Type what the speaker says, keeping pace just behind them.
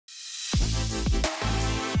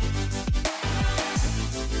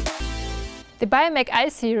The Biomek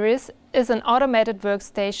I-Series is an automated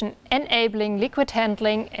workstation enabling liquid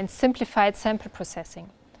handling and simplified sample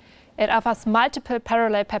processing. It offers multiple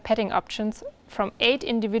parallel pipetting options from 8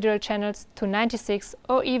 individual channels to 96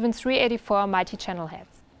 or even 384 multi-channel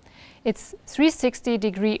heads. Its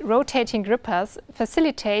 360-degree rotating grippers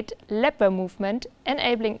facilitate labware movement,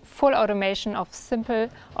 enabling full automation of simple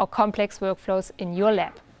or complex workflows in your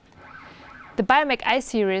lab. The Biomek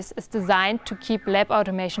I-Series is designed to keep lab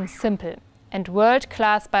automation simple, and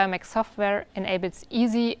world-class Biomek software enables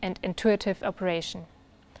easy and intuitive operation.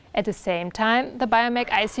 At the same time, the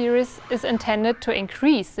Biomek I-Series is intended to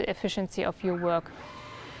increase the efficiency of your work.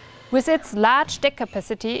 With its large deck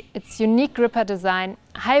capacity, its unique gripper design,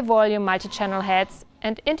 high-volume multi-channel heads,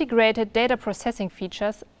 and integrated data processing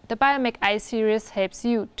features, the Biomek I-Series helps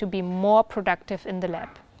you to be more productive in the lab.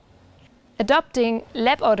 Adopting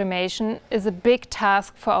lab automation is a big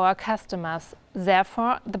task for our customers.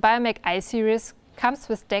 Therefore, the Biomek I-Series comes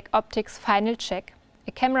with Deck Optics Final Check,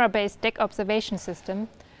 a camera-based deck observation system,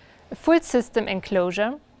 a full system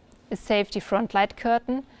enclosure, a safety front light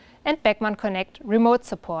curtain, and Backmount Connect remote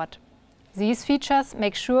support. These features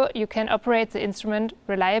make sure you can operate the instrument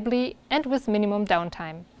reliably and with minimum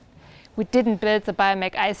downtime. We didn't build the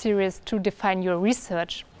Biomek I-Series to define your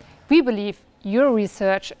research. We believe your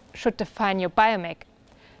research should define your Biomek.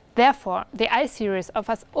 Therefore, the I-Series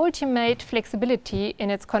offers ultimate flexibility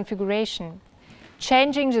in its configuration,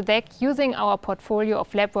 changing the deck using our portfolio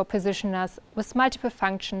of labware positioners with multiple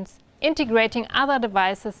functions, integrating other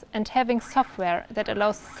devices, and having software that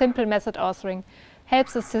allows simple method authoring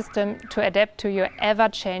helps the system to adapt to your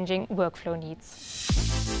ever-changing workflow needs.